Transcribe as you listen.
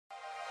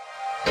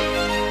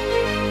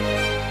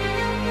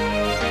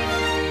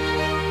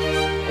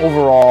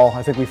Overall,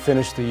 I think we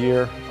finished the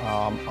year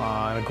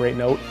on a great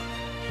note.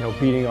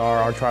 Beating our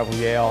arch rival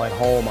Yale at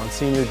home on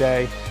Senior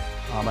Day,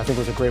 I think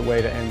was a great way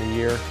to end the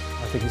year.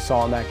 I think you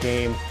saw in that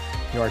game,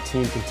 our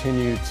team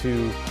continued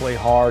to play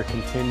hard,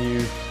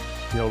 continued,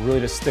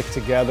 really to stick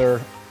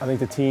together. I think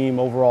the team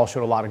overall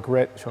showed a lot of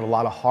grit, showed a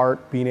lot of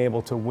heart, being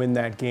able to win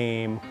that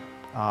game,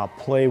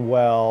 play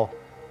well,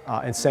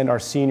 and send our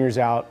seniors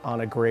out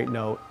on a great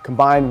note.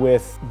 Combined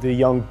with the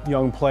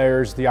young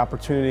players, the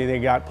opportunity they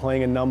got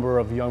playing a number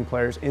of young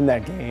players in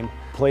that game,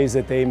 plays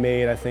that they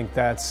made, I think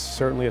that's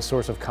certainly a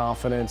source of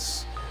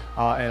confidence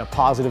and a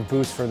positive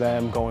boost for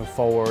them going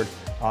forward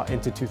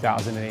into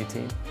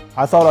 2018.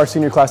 I thought our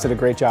senior class did a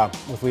great job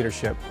with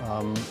leadership.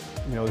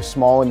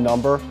 Small in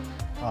number,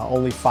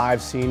 only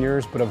 5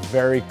 seniors, but a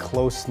very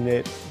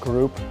close-knit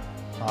group.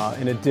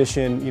 In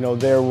addition,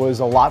 there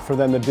was a lot for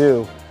them to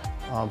do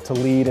to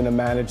lead and to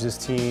manage this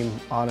team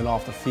on and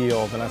off the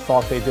field. And I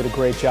thought they did a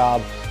great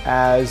job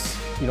as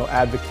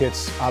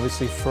advocates,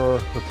 obviously, for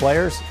the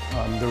players,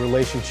 the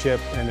relationship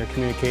and their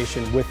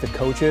communication with the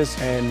coaches,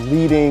 and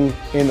leading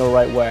in the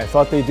right way. I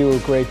thought they do a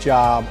great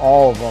job,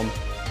 all of them,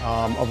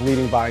 of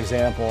leading by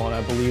example, and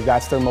I believe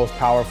that's their most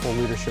powerful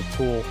leadership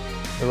tool,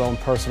 their own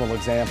personal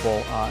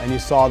example. And you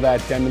saw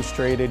that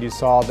demonstrated. You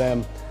saw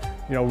them,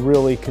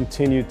 really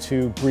continue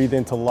to breathe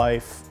into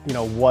life,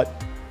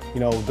 what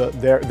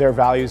their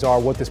values are,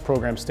 what this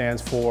program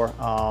stands for,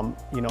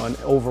 and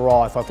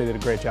overall I thought they did a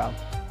great job.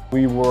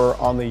 We were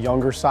on the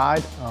younger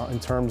side in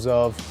terms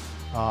of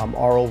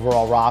our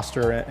overall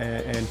roster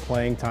and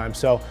playing time.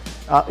 So,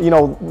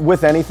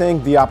 with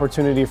anything, the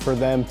opportunity for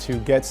them to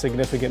get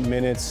significant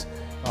minutes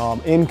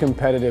in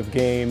competitive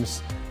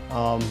games,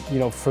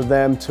 for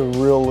them to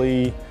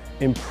really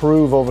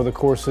improve over the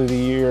course of the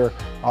year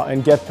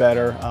and get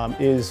better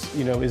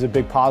is a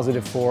big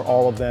positive for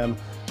all of them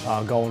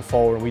going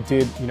forward. We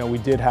did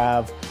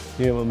have,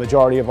 the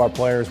majority of our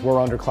players were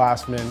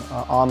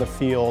underclassmen on the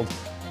field,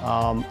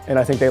 and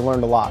I think they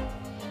learned a lot.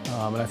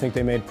 And I think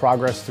they made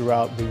progress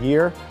throughout the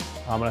year,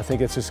 and I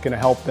think it's just going to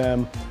help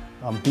them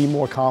be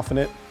more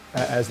confident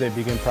as they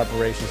begin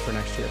preparations for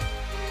next year.